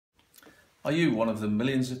Are you one of the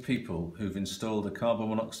millions of people who've installed a carbon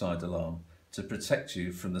monoxide alarm to protect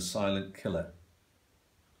you from the silent killer?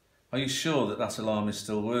 Are you sure that that alarm is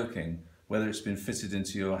still working, whether it's been fitted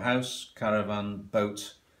into your house, caravan,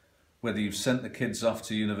 boat, whether you've sent the kids off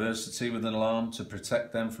to university with an alarm to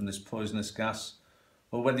protect them from this poisonous gas,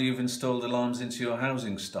 or whether you've installed alarms into your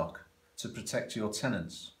housing stock to protect your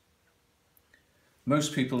tenants?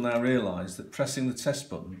 Most people now realise that pressing the test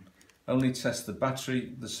button only tests the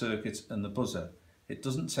battery, the circuit and the buzzer. It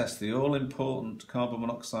doesn't test the all-important carbon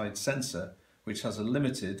monoxide sensor, which has a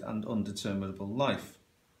limited and undeterminable life.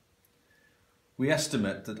 We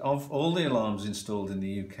estimate that of all the alarms installed in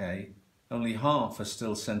the UK, only half are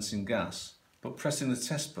still sensing gas, but pressing the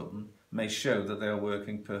test button may show that they are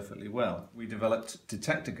working perfectly well. We developed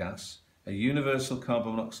Detector Gas, a universal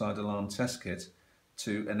carbon monoxide alarm test kit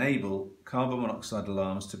to enable carbon monoxide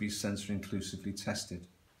alarms to be sensor inclusively tested.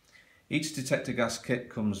 Each Detector Gas kit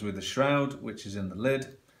comes with a shroud which is in the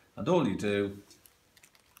lid, and all you do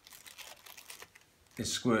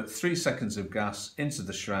is squirt 3 seconds of gas into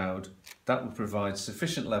the shroud. That will provide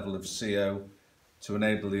sufficient level of CO to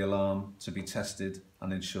enable the alarm to be tested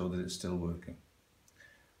and ensure that it's still working.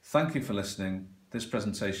 Thank you for listening. This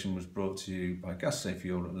presentation was brought to you by Gas Safe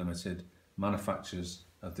Europe Limited, manufacturers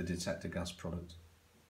of the Detector Gas product.